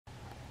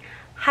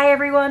Hi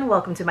everyone,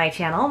 welcome to my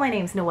channel. My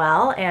name's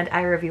Noelle and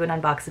I review and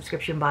unbox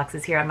subscription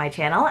boxes here on my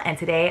channel, and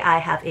today I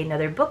have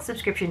another book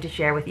subscription to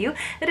share with you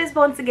that has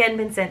once again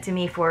been sent to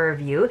me for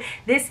review.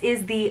 This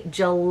is the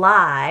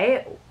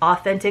July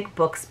Authentic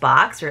Books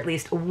box, or at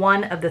least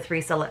one of the 3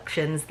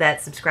 selections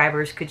that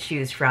subscribers could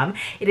choose from.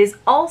 It is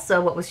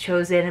also what was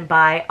chosen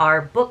by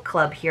our book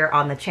club here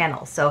on the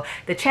channel. So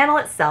the channel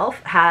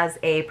itself has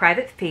a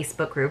private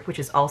Facebook group, which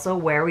is also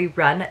where we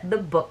run the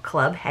book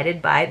club,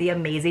 headed by the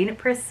amazing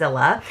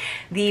Priscilla.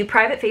 The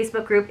private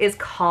Facebook group is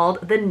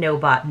called the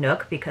Nobot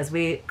Nook because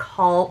we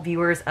call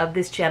viewers of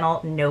this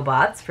channel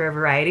Nobots for a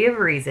variety of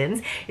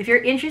reasons. If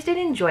you're interested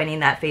in joining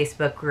that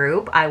Facebook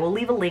group, I will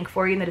leave a link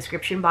for you in the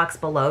description box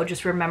below.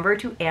 Just remember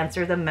to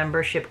answer the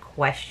membership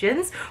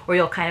questions or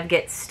you'll kind of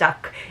get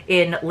stuck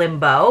in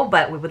limbo,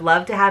 but we would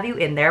love to have you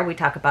in there. We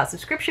talk about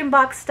subscription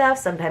box stuff.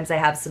 Sometimes I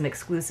have some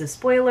exclusive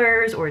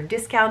spoilers or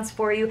discounts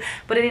for you,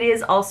 but it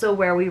is also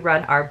where we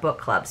run our book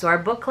club. So our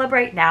book club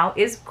right now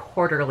is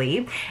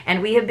quarterly,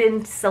 and we have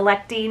been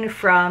selecting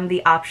from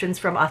the options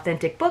from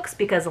Authentic Books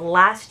because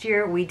last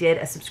year we did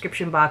a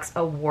subscription box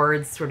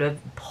awards sort of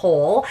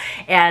poll,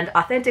 and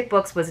Authentic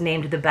Books was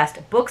named the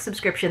best book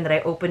subscription that I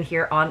opened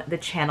here on the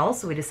channel.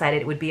 So we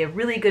decided it would be a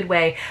really good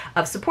way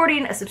of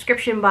supporting a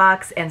subscription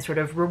box and sort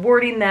of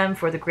rewarding them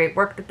for the great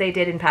work that they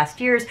did in past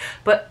years,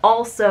 but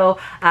also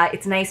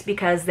it's nice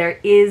because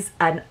there is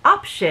an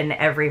option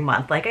every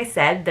month. Like I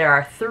said, there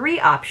are 3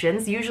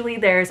 options. Usually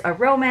there's a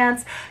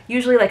romance,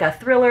 usually like a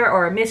thriller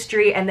or a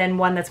mystery, and then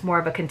one that's more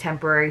of a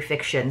contemporary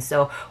fiction.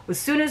 So as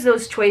soon as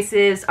those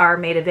choices are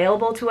made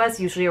available to us,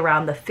 usually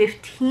around the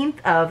 15th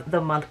of the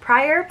month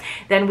prior,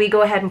 then we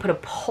go ahead and put a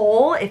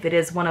poll. If it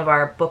is one of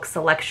our book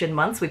selection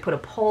months, we put a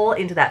poll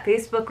into that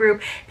Facebook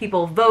group.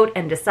 People vote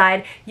and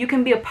decide. You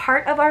can be a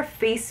part of our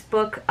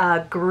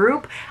Facebook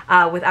group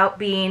without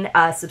being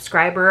a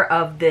subscriber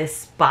of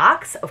this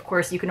box. Of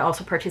course, you can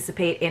also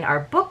participate in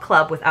our book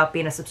club without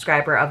being a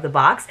subscriber of the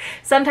box.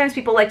 Sometimes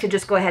people like to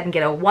just go ahead and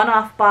get a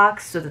one-off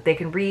box so that they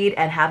can read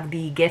and have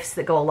the gifts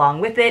that go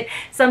along with it.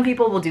 Some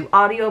people will do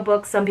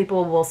audiobooks, some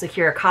people will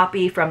secure a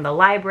copy from the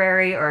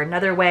library or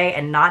another way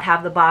and not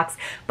have the box,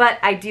 but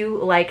I do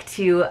like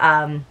to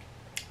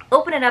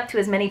open it up to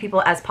as many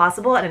people as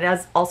possible, and it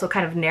does also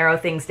kind of narrow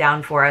things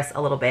down for us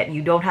a little bit.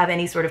 You don't have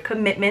any sort of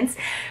commitments,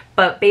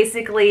 but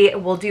basically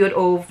we'll do it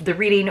over the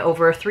reading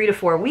over 3 to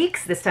 4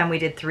 weeks. This time we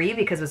did 3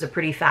 because it was a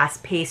pretty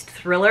fast-paced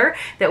thriller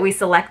that we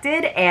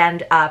selected,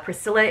 and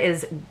Priscilla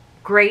is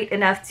great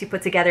enough to put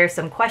together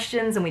some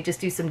questions, and we just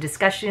do some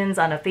discussions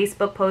on a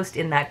Facebook post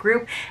in that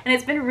group, and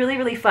it's been really,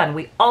 really fun.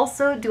 We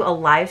also do a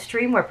live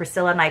stream where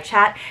Priscilla and I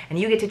chat, and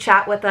you get to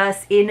chat with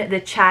us in the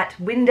chat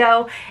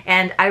window,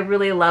 and I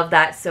really love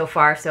that so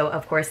far. So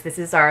of course this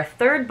is our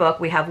 3rd book.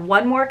 We have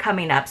one more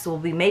coming up, so we'll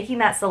be making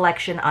that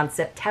selection on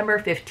September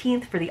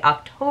 15th for the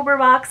October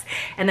box,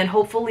 and then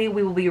hopefully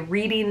we will be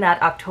reading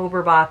that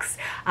October box,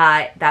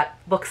 that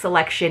book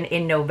selection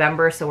in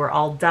November, so we're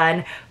all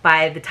done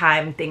by the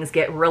time things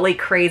get really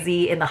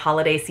crazy in the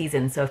holiday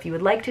season. So if you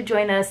would like to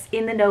join us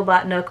in the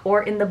Nobot Nook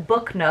or in the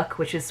Book Nook,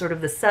 which is sort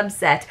of the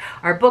subset,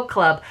 our book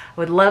club, I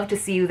would love to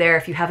see you there.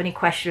 If you have any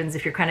questions,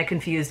 if you're kind of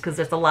confused because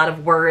there's a lot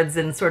of words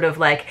and sort of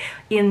like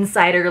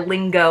insider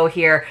lingo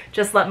here,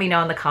 just let me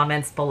know in the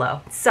comments below.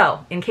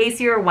 So in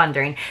case you're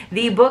wondering,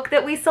 the book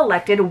that we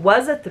selected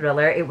was a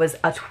thriller. It was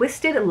A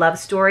Twisted Love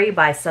Story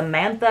by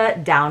Samantha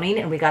Downing,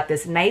 and we got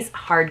this nice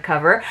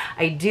hardcover.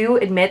 I do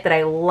admit that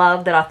I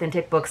love that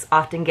Authentic Books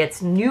often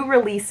gets new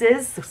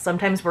releases. So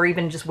sometimes we're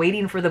even just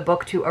waiting for the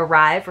book to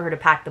arrive for her to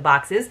pack the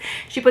boxes.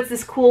 She puts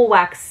this cool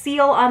wax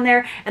seal on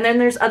there, and then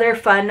there's other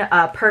fun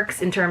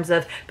perks in terms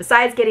of,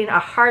 besides getting a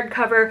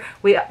hardcover,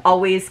 we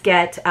always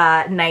get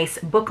a nice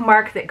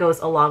bookmark that goes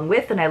along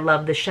with, and I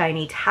love the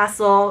shiny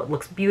tassel. It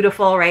looks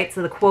beautiful, right?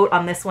 So the quote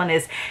on this one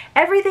is,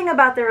 "Everything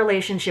about the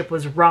relationship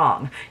was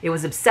wrong. It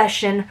was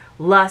obsession,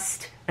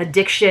 lust,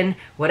 addiction,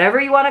 whatever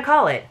you want to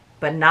call it,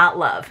 but not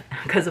love,"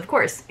 because of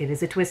course it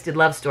is a twisted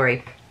love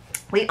story.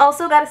 We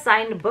also got a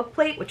signed book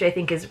plate, which I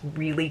think is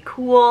really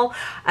cool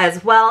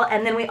as well.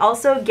 And then we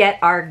also get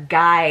our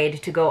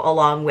guide to go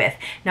along with.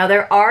 Now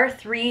there are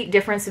 3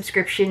 different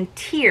subscription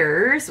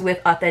tiers with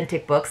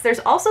Authentic Books.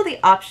 There's also the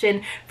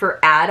option for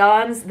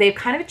add-ons. They've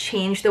kind of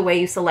changed the way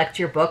you select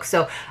your book.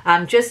 So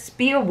just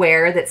be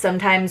aware that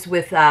sometimes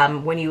with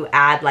when you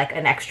add like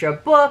an extra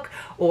book,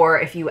 or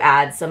if you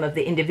add some of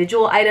the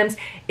individual items,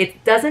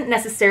 it doesn't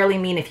necessarily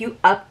mean, if you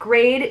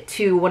upgrade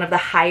to one of the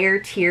higher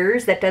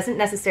tiers, that doesn't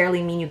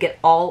necessarily mean you get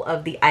all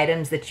of the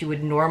items that you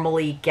would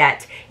normally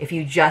get if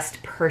you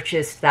just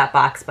purchased that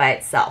box by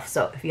itself.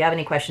 So if you have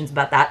any questions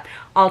about that,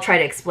 I'll try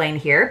to explain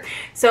here.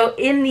 So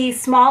in the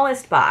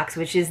smallest box,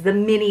 which is the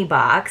mini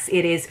box,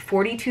 it is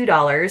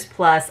 $42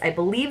 plus, I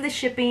believe the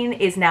shipping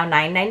is now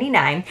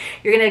 $9.99.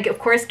 You're gonna, of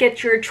course,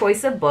 get your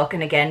choice of book,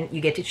 and again,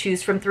 you get to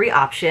choose from 3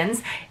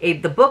 options. The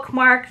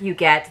bookmark, you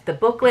get the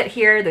booklet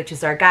here, which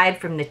is our guide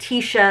from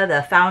Natisha,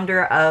 the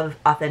founder of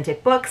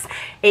Authentic Books,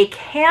 a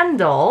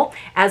candle,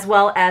 as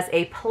well as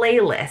a play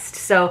playlist.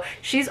 So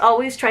she's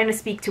always trying to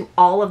speak to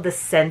all of the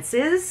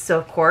senses. So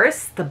of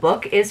course, the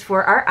book is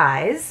for our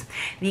eyes.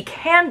 The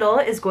candle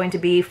is going to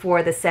be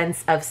for the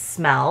sense of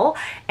smell,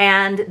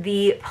 and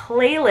the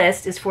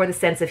playlist is for the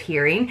sense of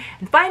hearing.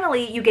 And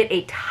finally, you get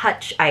a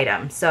touch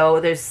item. So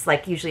there's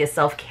like usually a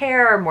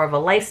self-care or more of a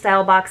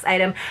lifestyle box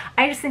item.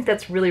 I just think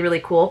that's really,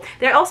 really cool.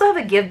 They also have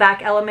a give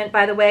back element,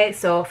 by the way.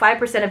 So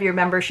 5% of your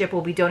membership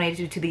will be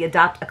donated to the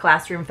Adopt a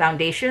Classroom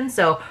Foundation.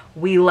 So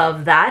we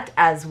love that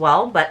as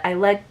well, but I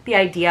like the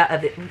idea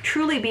of it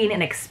truly being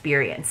an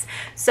experience.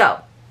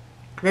 So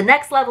the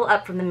next level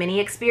up from the mini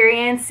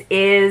experience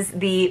is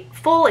the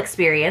full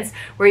experience,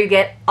 where you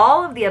get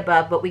all of the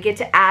above, but we get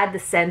to add the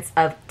sense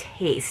of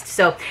taste.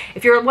 So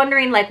if you're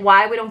wondering like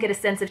why we don't get a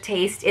sense of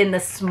taste in the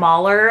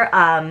smaller,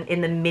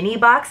 in the mini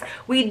box,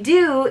 we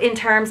do in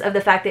terms of the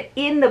fact that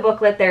in the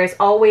booklet there's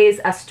always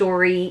a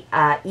story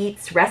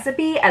eats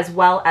recipe as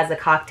well as a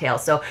cocktail.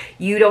 So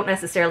you don't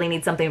necessarily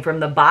need something from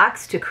the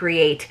box to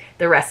create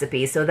the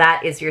recipe. So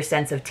that is your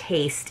sense of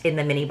taste in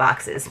the mini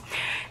boxes.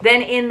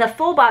 Then in the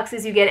full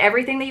boxes, you get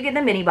everything that you get in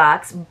the mini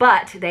box,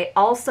 but they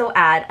also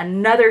add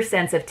another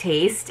sense of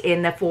taste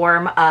in the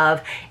form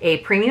of a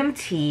premium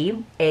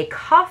tea, a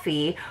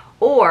coffee,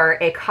 or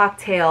a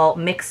cocktail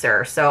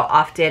mixer. So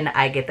often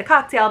I get the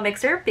cocktail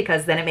mixer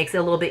because then it makes it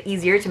a little bit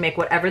easier to make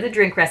whatever the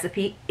drink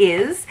recipe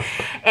is.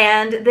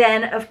 And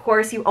then of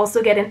course you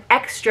also get an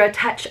extra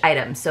touch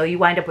item. So you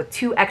wind up with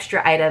 2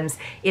 extra items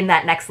in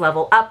that next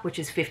level up, which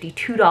is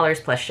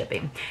 $52 plus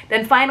shipping.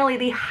 Then finally,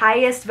 the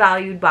highest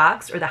valued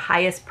box or the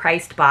highest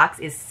priced box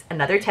is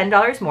another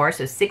 $10 more,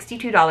 so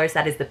 $62.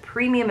 That is the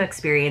premium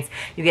experience.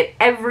 You get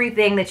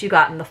everything that you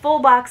got in the full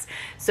box.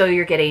 So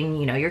you're getting,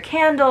 you know, your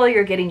candle,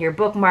 you're getting your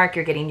bookmark,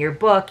 you're getting your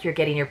book, you're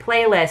getting your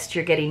playlist,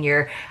 you're getting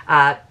your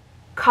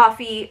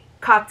coffee,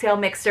 cocktail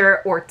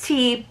mixer, or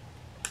tea.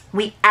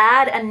 We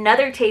add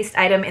another taste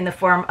item in the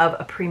form of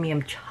a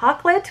premium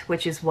chocolate,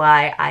 which is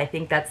why I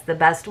think that's the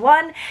best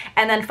one.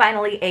 And then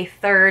finally, a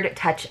third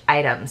touch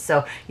item.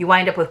 So you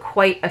wind up with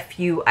quite a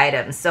few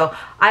items. So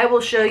I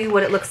will show you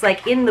what it looks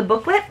like in the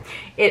booklet.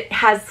 It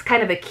has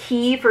kind of a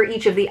key for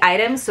each of the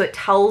items. So it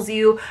tells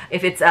you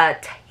if it's a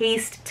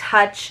taste,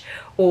 touch,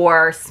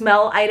 or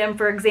smell item,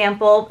 for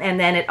example, and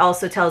then it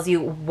also tells you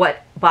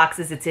what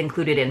boxes it's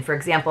included in. For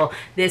example,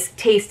 this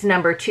taste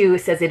number 2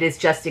 says it is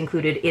just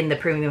included in the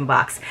premium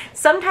box.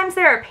 Sometimes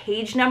there are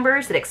page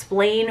numbers that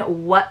explain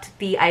what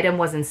the item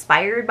was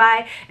inspired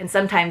by, and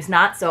sometimes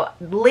not. So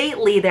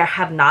lately there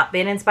have not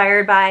been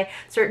inspired by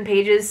certain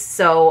pages,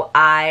 so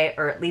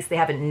or at least they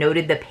haven't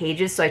noted the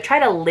pages, so I try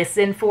to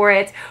listen for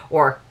it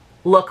or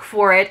look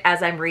for it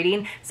as I'm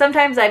reading.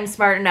 Sometimes I'm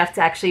smart enough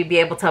to actually be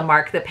able to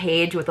mark the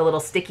page with a little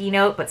sticky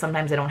note, but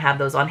sometimes I don't have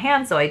those on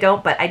hand, so I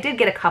don't. But I did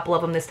get a couple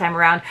of them this time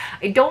around.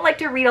 I don't like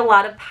to read a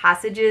lot of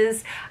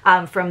passages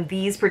from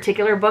these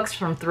particular books,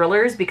 from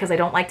thrillers, because I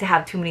don't like to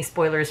have too many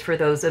spoilers for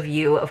those of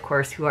you, of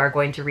course, who are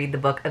going to read the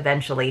book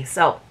eventually.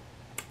 So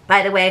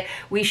by the way,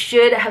 we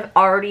should have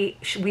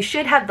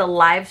the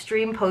live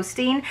stream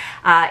posting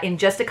in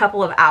just a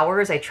couple of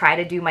hours. I try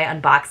to do my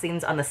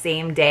unboxings on the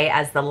same day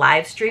as the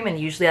live stream, and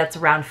usually that's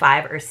around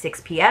 5 or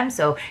 6 p.m.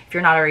 So if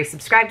you're not already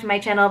subscribed to my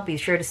channel, be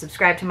sure to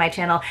subscribe to my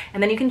channel,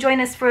 and then you can join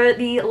us for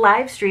the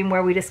live stream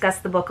where we discuss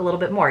the book a little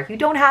bit more. You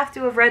don't have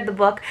to have read the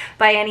book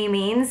by any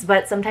means,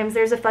 but sometimes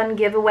there's a fun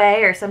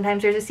giveaway or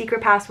sometimes there's a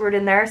secret password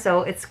in there,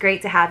 so it's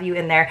great to have you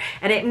in there.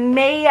 And it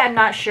may, I'm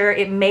not sure,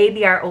 it may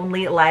be our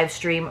only live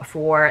stream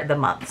for the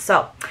month.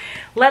 So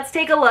let's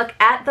take a look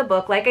at the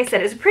book. Like I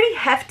said, it's a pretty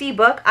hefty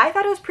book. I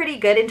thought it was pretty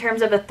good in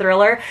terms of a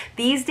thriller.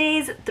 These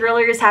days,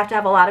 thrillers have to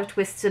have a lot of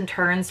twists and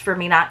turns for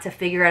me not to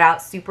figure it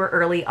out super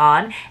early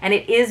on. And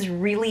it is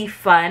really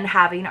fun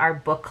having our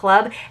book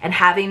club and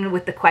having,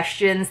 with the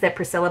questions that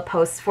Priscilla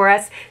posts for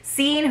us,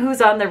 seeing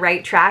who's on the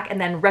right track and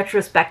then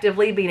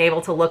retrospectively being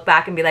able to look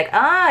back and be like,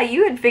 ah,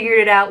 you had figured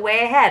it out way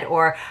ahead.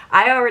 Or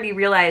I already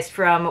realized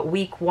from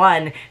week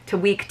 1 to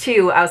week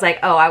 2, I was like,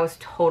 oh, I was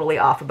totally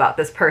off about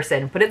this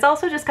person. But it's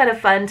also just kind of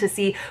fun to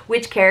see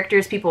which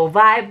characters people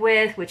vibe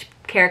with, which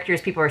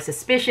characters people are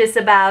suspicious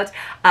about.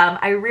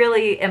 I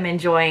really am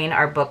enjoying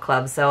our book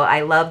club. So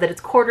I love that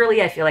it's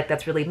quarterly. I feel like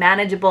that's really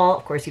manageable.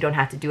 Of course, you don't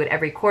have to do it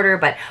every quarter,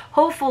 but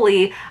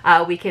hopefully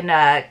we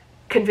can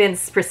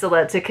convince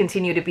Priscilla to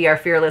continue to be our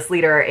fearless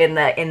leader in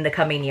the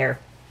coming year.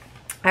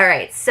 All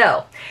right,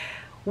 so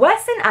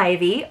Wes and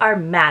Ivy are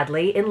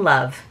madly in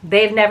love.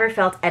 They've never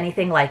felt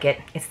anything like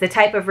it. It's the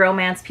type of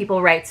romance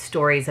people write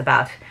stories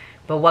about.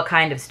 But what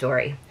kind of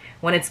story?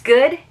 When it's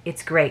good,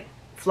 it's great.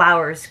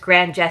 Flowers,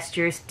 grand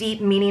gestures,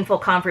 deep, meaningful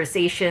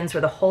conversations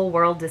where the whole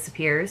world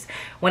disappears.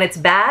 When it's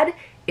bad,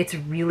 it's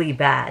really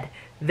bad.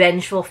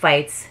 Vengeful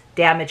fights,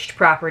 damaged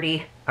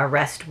property,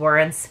 arrest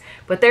warrants.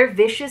 But their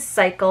vicious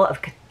cycle of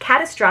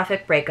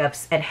catastrophic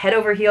breakups and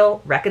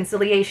head-over-heel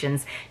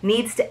reconciliations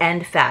needs to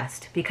end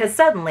fast, because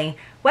suddenly,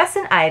 Wes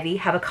and Ivy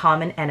have a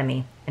common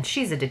enemy, and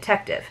she's a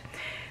detective.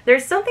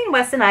 There's something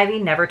Wes and Ivy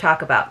never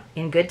talk about,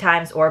 in good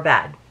times or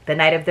bad. The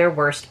night of their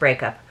worst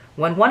breakup,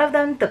 when one of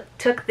them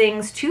took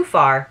things too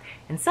far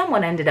and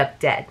someone ended up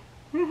dead.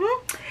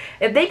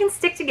 If they can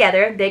stick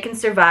together, they can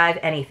survive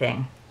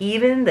anything,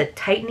 even the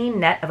tightening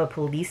net of a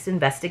police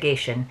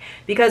investigation,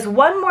 because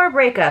one more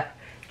breakup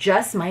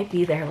just might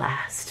be their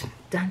last.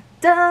 Dun,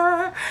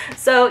 dun.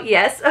 So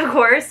yes, of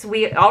course,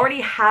 we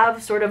already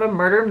have sort of a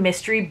murder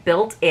mystery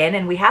built in,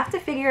 and we have to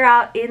figure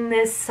out in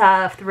this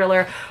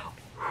thriller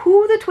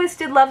who the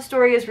twisted love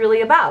story is really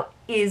about.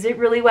 Is it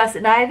really Wes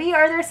and Ivy, or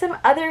are there some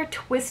other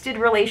twisted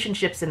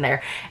relationships in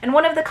there? And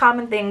one of the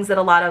common things that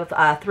a lot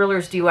of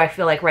thrillers do, I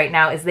feel like right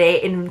now, is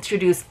they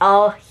introduce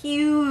a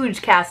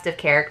huge cast of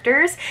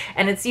characters,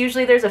 and it's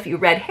usually there's a few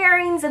red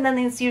herrings, and then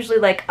it's usually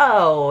like,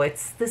 oh,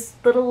 it's this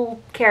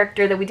little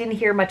character that we didn't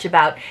hear much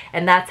about,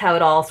 and that's how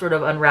it all sort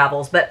of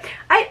unravels. But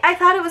I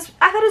thought it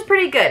was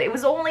pretty good. It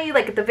was only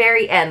like at the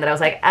very end that I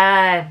was like,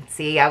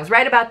 see, I was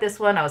right about this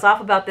one, I was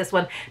off about this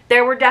one.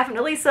 There were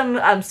definitely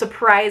some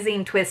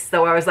surprising twists,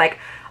 though. I was like,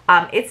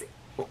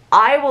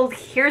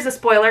 here's a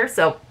spoiler,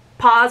 so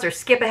pause or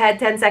skip ahead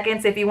 10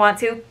 seconds if you want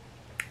to.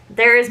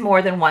 There is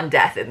more than one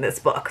death in this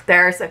book.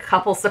 There's a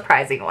couple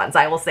surprising ones,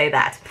 I will say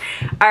that.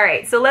 All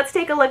right, so let's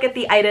take a look at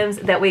the items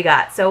that we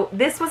got. So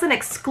this was an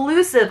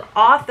exclusive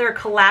author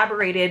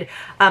collaborated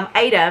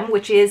item,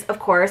 which is, of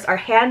course, our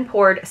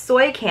hand-poured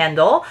soy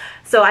candle.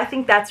 So I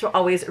think that's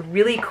always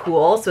really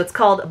cool. So it's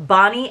called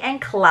Bonnie and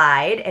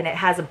Clyde, and it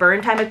has a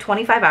burn time of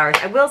 25 hours.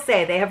 I will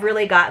say they have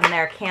really gotten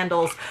their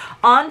candles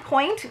on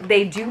point.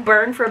 They do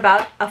burn for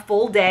about a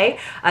full day,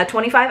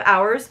 25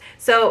 hours.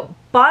 So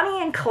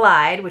Bonnie and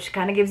Clyde, which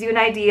kind of gives you an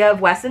idea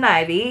of Wes and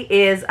Ivy,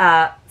 is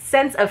a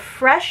sense of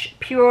fresh,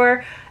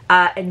 pure,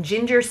 and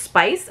ginger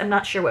spice. I'm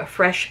not sure what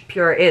fresh,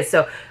 pure is.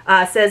 So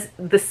says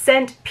the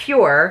scent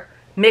pure,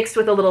 mixed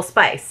with a little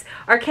spice.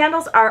 Our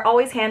candles are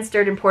always hand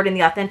stirred and poured in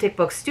the Authentic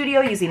Book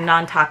Studio using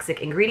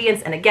non-toxic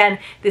ingredients. And again,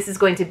 this is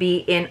going to be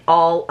in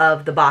all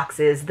of the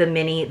boxes, the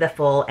mini, the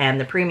full,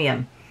 and the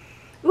premium.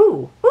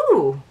 Ooh,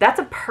 that's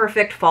a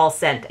perfect fall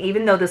scent,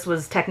 even though this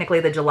was technically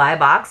the July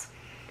box,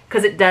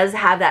 because it does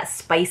have that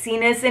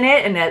spiciness in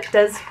it, and it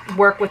does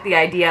work with the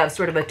idea of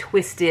sort of a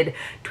twisted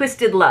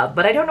love.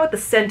 But I don't know what the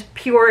scent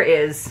pure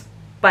is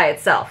by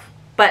itself.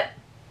 But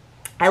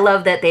I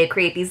love that they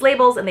create these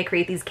labels and they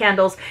create these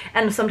candles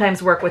and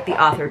sometimes work with the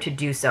author to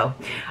do so.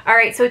 All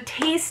right, so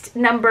taste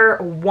number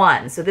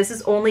 1. So this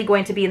is only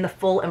going to be in the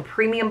full and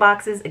premium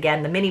boxes.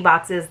 Again, the mini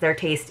boxes, their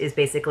taste is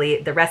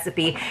basically the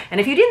recipe. And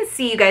if you didn't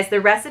see, you guys,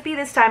 the recipe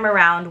this time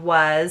around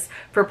was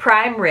for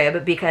prime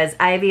rib, because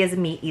Ivy is a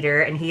meat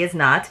eater and he is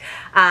not.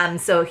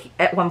 So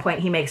at one point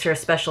he makes her a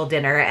special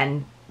dinner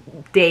and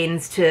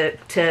deigns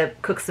to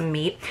cook some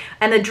meat.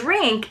 And the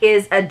drink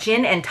is a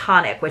gin and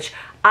tonic, which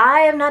I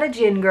am not a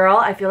gin girl.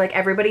 I feel like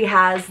everybody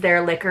has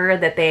their liquor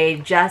that they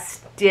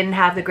just didn't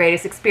have the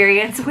greatest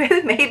experience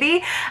with,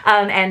 maybe,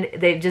 and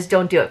they just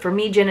don't do it. For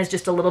me, gin is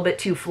just a little bit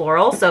too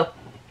floral, so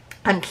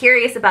I'm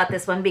curious about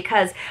this one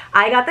because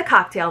I got the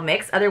cocktail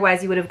mix.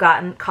 Otherwise, you would have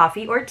gotten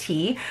coffee or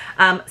tea.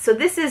 So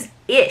this is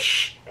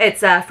Ish. It's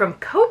from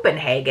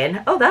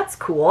Copenhagen. Oh, that's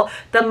cool.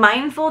 The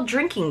Mindful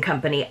Drinking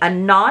Company, a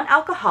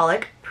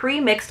non-alcoholic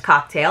pre-mixed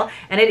cocktail,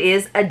 and it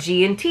is a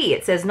G&T.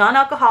 It says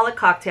non-alcoholic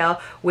cocktail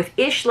with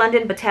Ish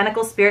London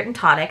Botanical Spirit and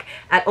Tonic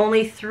at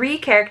only 3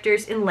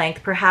 characters in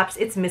length. Perhaps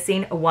it's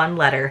missing 1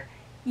 letter.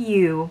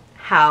 U.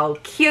 How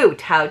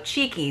cute, how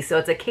cheeky. So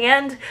it's a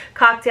canned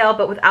cocktail,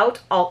 but without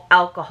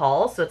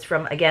alcohol. So it's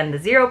from, again, the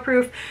 0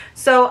 proof.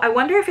 So I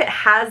wonder if it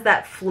has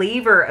that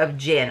flavor of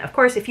gin. Of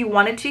course, if you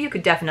wanted to, you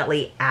could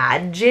definitely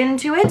add gin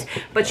to it,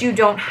 but you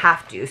don't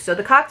have to. So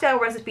the cocktail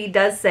recipe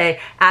does say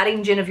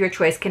adding gin of your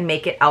choice can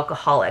make it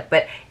alcoholic,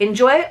 but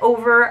enjoy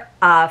over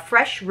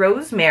fresh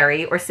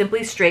rosemary or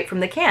simply straight from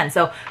the can.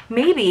 So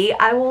maybe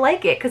I will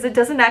like it because it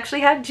doesn't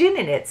actually have gin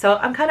in it. So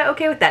I'm kind of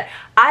okay with that.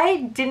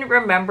 I didn't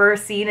remember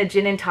seeing a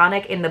gin and tonic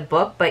in the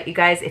book, but you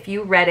guys, if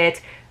you read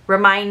it,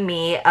 remind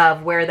me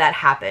of where that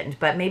happened.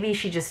 But maybe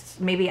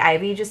maybe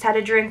Ivy just had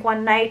a drink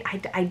one night.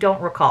 I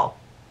don't recall.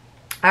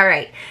 All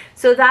right,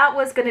 so that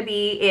was going to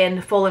be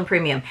in full and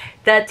premium.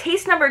 The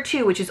taste number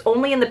 2, which is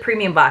only in the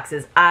premium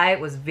boxes, I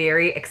was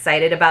very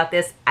excited about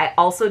this. I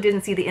also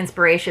didn't see the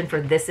inspiration for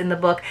this in the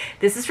book.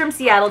 This is from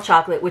Seattle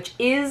Chocolate, which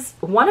is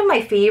one of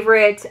my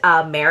favorite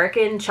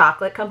American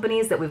chocolate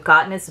companies that we've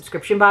gotten as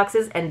subscription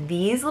boxes, and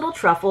these little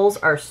truffles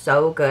are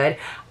so good.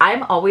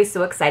 I'm always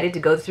so excited to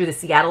go through the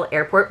Seattle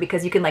airport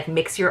because you can like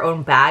mix your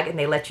own bag and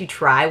they let you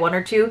try 1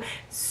 or 2.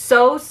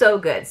 So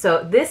good.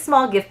 So this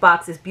small gift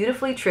box is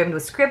beautifully trimmed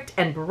with script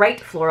and bright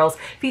florals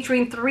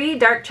featuring 3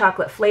 dark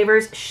chocolate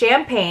flavors: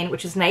 champagne,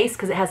 which is nice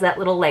because it has that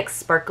little like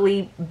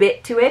sparkly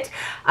bit to it,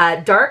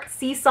 dark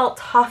sea salt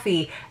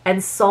toffee,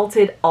 and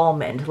salted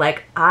almond.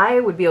 Like, I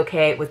would be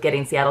okay with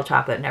getting Seattle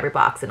Chocolate in every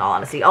box, in all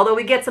honesty, although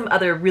we get some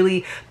other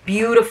really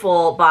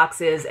beautiful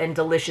boxes and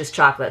delicious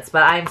chocolates,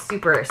 but I'm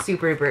super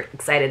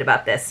excited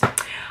about this.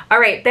 All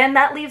right, then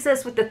that leaves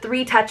us with the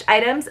 3 touch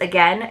items.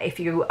 Again, if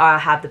you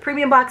have the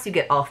premium box, you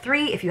get all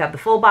 3. If you have the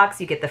full box,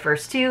 you get the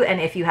first 2.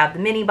 And if you have the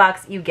mini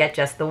box, you get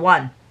just the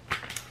 1.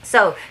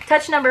 So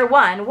touch number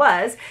 1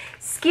 was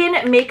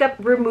skin makeup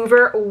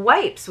remover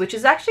wipes, which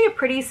is actually a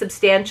pretty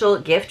substantial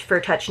gift for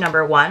touch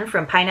number 1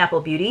 from Pineapple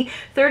Beauty.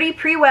 30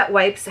 pre-wet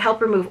wipes help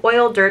remove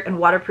oil, dirt, and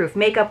waterproof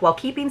makeup while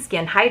keeping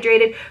skin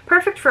hydrated,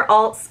 perfect for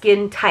all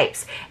skin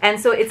types. And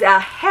so it's a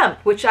hemp,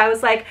 which I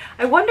was like,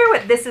 I wonder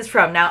what this is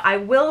from. Now, I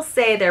will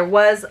say there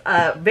was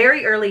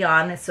very early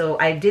on, so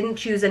I didn't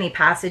choose any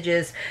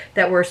passages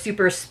that were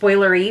super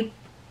spoilery.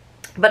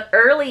 But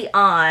early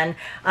on,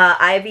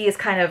 Ivy is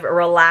kind of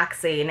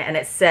relaxing, and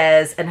it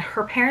says, and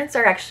her parents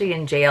are actually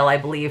in jail, I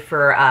believe,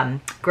 for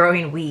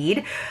growing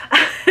weed.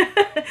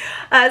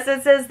 So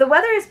it says, the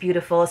weather is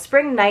beautiful, a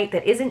spring night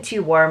that isn't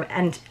too warm,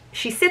 and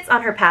she sits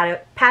on her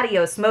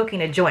patio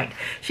smoking a joint.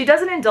 She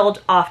doesn't indulge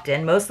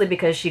often, mostly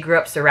because she grew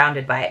up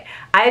surrounded by it.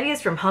 Ivy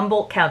is from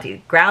Humboldt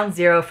County, ground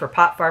zero for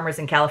pot farmers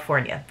in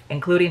California,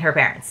 including her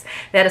parents.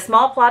 They had a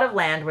small plot of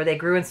land where they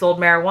grew and sold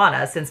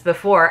marijuana since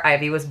before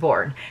Ivy was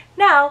born.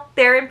 Now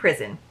they're in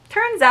prison.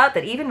 Turns out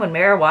that even when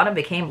marijuana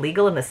became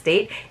legal in the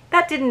state,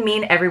 that didn't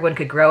mean everyone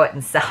could grow it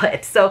and sell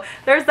it. So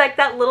there's like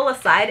that little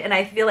aside, and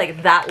I feel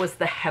like that was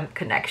the hemp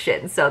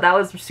connection. So that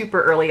was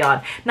super early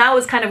on. Now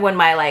was kind of when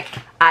my like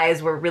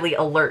eyes were really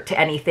alert to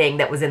anything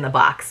that was in the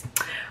box.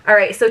 All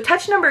right, so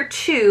touch number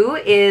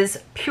 2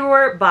 is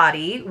Pure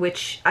Body,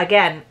 which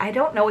again, I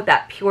don't know what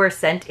that pure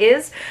scent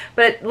is,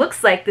 but it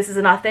looks like this is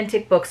an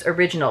Authentic Books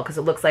original because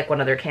it looks like one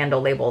of their candle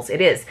labels.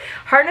 It is.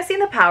 Harnessing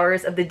the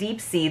powers of the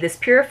deep sea, this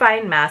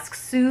purifying mask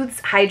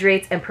soothes,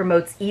 hydrates, and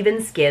promotes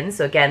even skin.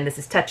 So again, this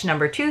is touch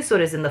number 2, so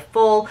it is in the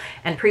full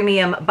and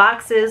premium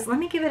boxes. Let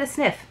me give it a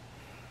sniff.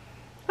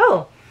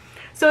 Oh,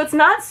 so it's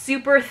not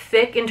super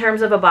thick in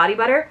terms of a body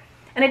butter,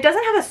 and it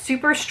doesn't have a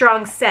super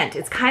strong scent.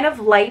 It's kind of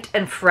light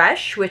and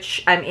fresh,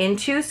 which I'm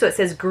into. So it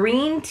says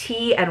green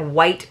tea and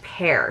white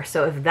pear.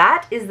 So if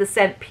that is the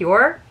scent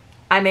Pure,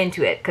 I'm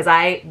into it, because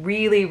I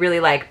really, really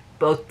like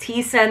both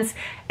tea scents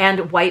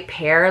and white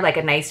pear. Like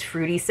a nice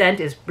fruity scent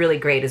is really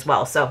great as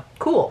well. So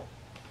cool.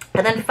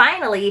 And then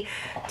finally,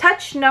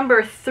 touch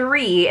number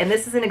 3, and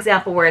this is an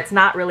example where it's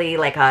not really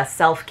like a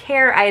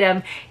self-care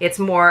item. It's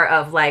more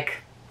of like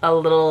a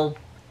little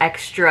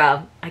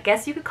extra, I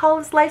guess you could call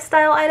this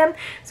lifestyle item.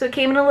 So it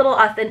came in a little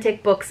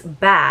Authentic Books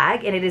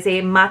bag, and it is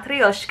a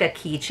Matryoshka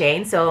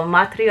keychain. So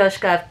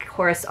Matryoshka, of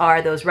course,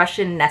 are those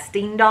Russian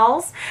nesting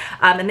dolls,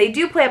 and they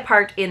do play a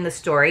part in the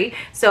story.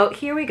 So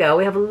here we go.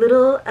 We have a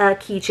little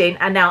keychain,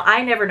 and now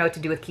I never know what to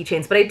do with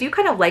keychains, but I do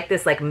kind of like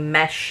this like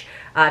mesh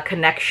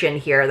connection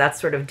here. That's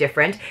sort of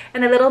different.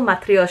 And the little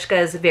Matryoshka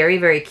is very,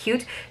 very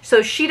cute.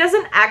 So she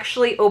doesn't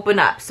actually open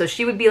up. So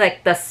she would be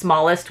like the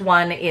smallest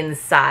one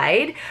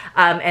inside.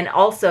 And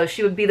also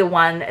she would be the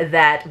one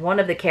that one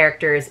of the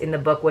characters in the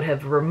book would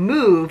have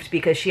removed,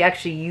 because she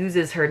actually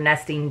uses her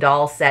nesting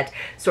doll set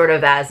sort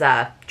of as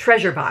a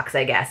treasure box,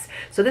 I guess.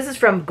 So this is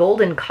from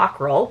Golden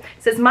Cockerel.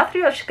 It says,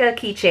 Matryoshka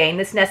keychain.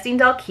 This nesting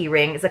doll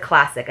keyring is a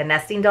classic. A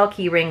nesting doll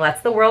keyring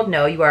lets the world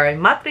know you are a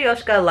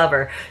Matryoshka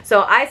lover.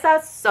 So I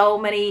saw so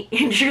many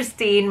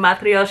interesting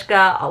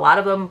Matryoshka, a lot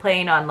of them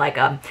playing on like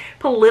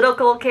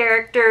political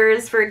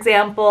characters, for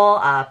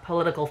example,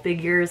 political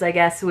figures, I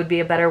guess would be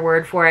a better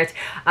word for it.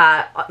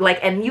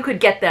 And you could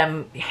get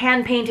them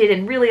hand painted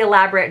and really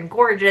elaborate and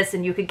gorgeous,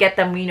 and you could get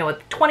them, you know,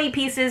 with 20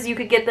 pieces, you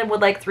could get them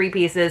with like 3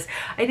 pieces.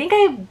 I think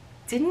I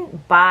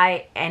didn't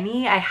buy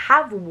any. I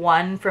have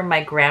one from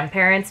my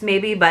grandparents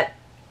maybe, but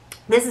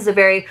this is a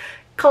very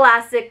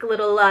classic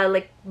little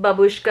like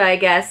babushka, I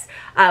guess.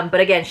 But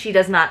again, she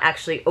does not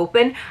actually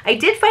open. I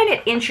did find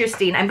it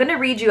interesting. I'm going to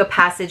read you a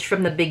passage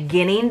from the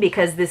beginning,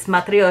 because this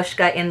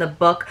Matryoshka in the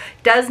book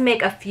does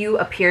make a few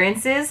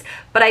appearances,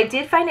 but I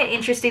did find it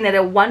interesting that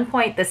at one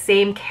point the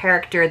same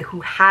character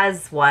who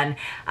has one,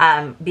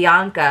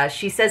 Bianca,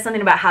 she says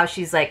something about how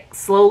she's like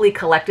slowly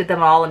collected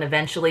them all and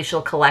eventually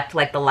she'll collect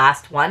like the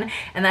last one.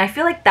 And I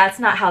feel like that's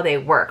not how they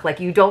work.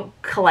 Like you don't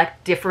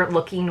collect different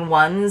looking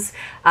ones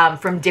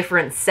from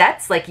different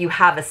sets. Like you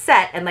have a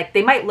set, and like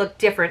they might look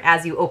different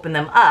as you open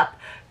them up,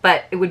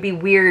 but it would be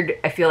weird,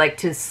 I feel like,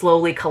 to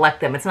slowly collect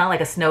them. It's not like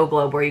a snow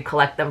globe where you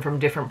collect them from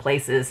different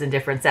places and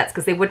different sets,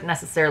 because they wouldn't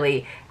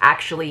necessarily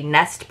actually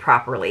nest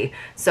properly.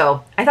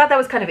 So I thought that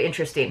was kind of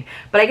interesting.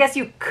 But I guess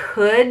you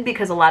could,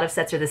 because a lot of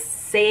sets are the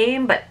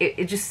same, but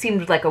it just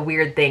seemed like a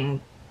weird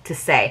thing to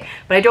say.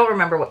 But I don't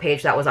remember what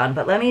page that was on.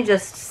 But let me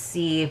just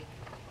see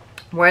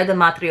where the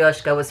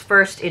Matryoshka was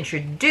first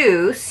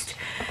introduced.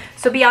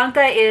 So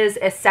Bianca is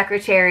a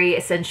secretary,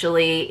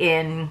 essentially,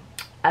 in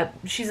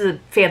she's a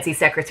fancy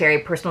secretary,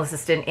 personal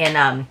assistant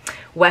in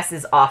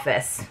Wes's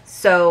office.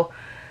 So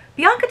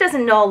Bianca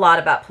doesn't know a lot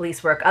about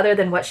police work other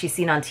than what she's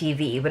seen on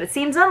TV, but it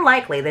seems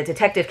unlikely that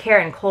Detective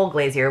Karen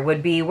Colglazier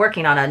would be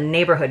working on a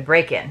neighborhood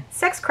break-in.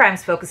 Sex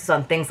crimes focuses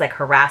on things like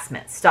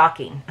harassment,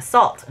 stalking,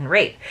 assault, and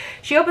rape.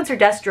 She opens her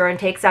desk drawer and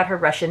takes out her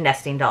Russian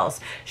nesting dolls.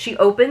 She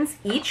opens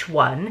each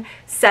one,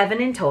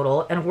 7 in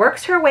total, and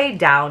works her way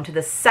down to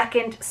the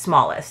second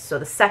smallest. So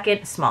the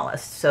second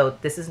smallest. So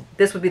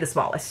this would be the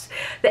smallest.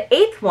 The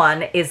 8th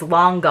one is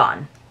long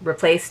gone,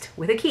 replaced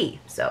with a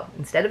key. So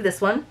instead of this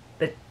one,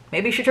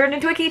 maybe she turned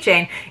into a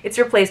keychain. It's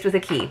replaced with a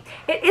key.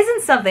 It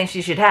isn't something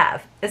she should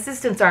have.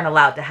 Assistants aren't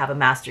allowed to have a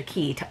master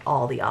key to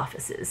all the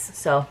offices.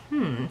 So,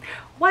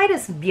 why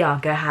does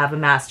Bianca have a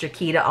master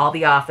key to all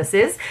the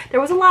offices? There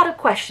was a lot of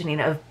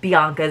questioning of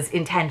Bianca's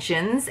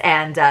intentions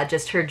and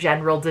just her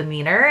general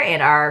demeanor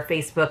in our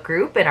Facebook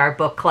group, in our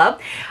book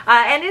club.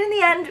 And in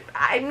the end,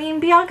 I mean,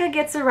 Bianca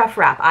gets a rough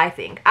rap, I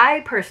think.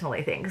 I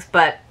personally think,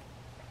 but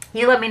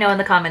you let me know in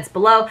the comments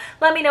below.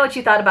 Let me know what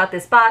you thought about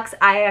this box.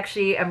 I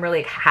actually am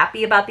really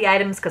happy about the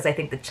items because I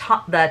think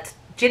the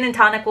gin and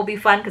tonic will be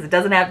fun because it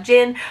doesn't have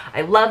gin.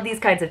 I love these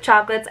kinds of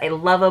chocolates. I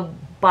love a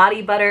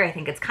body butter. I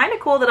think it's kind of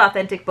cool that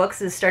Authentic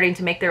Books is starting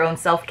to make their own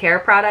self-care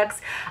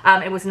products.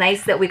 It was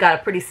nice that we got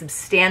a pretty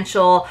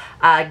substantial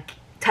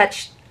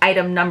touch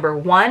item number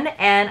 1,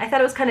 and I thought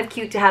it was kind of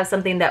cute to have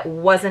something that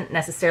wasn't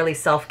necessarily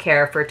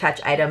self-care for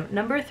touch item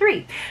number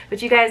 3.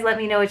 But you guys let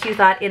me know what you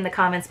thought in the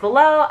comments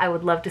below. I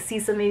would love to see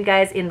some of you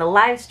guys in the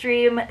live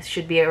stream. It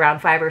should be around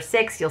 5 or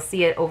 6. You'll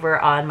see it over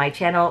on my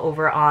channel,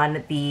 over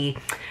on the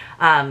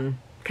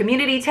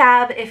community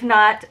tab, if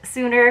not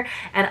sooner.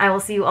 And I will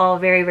see you all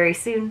very, very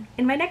soon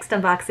in my next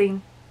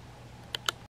unboxing.